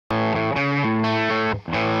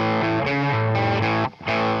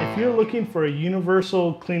looking for a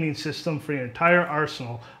universal cleaning system for your entire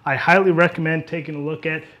arsenal, I highly recommend taking a look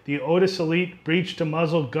at the Otis Elite Breech to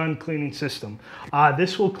Muzzle Gun Cleaning System.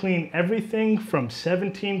 This will clean everything from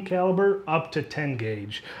 17 caliber up to 10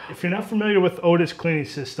 gauge. If you're not familiar with Otis Cleaning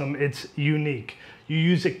System, it's unique. You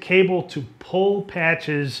use a cable to pull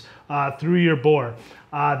patches through your bore.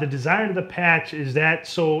 The design of the patch is that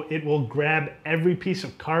so it will grab every piece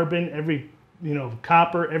of carbon, every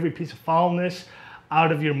copper, every piece of foulness out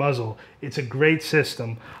of your muzzle. It's a great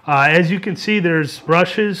system. As you can see, there's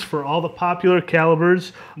brushes for all the popular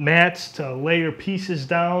calibers, mats to lay your pieces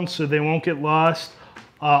down so they won't get lost,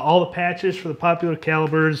 all the patches for the popular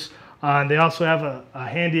calibers. They also have a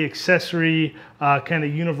handy accessory kind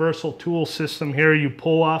of universal tool system here. You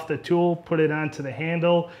pull off the tool, put it onto the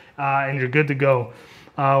handle, and you're good to go.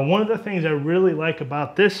 One of the things I really like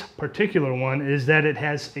about this particular one is that it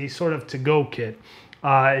has a sort of to-go kit.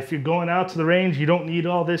 If you're going out to the range, you don't need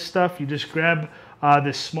all this stuff. You just grab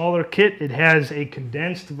this smaller kit. It has a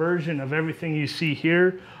condensed version of everything you see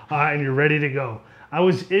here, and you're ready to go. I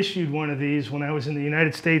was issued one of these when I was in the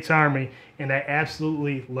United States Army, and I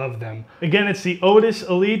absolutely love them. Again, it's the Otis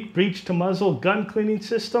Elite Breech to Muzzle Gun Cleaning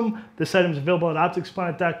System. This item is available at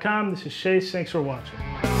OpticsPlanet.com. This is Chase. Thanks for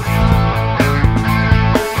watching.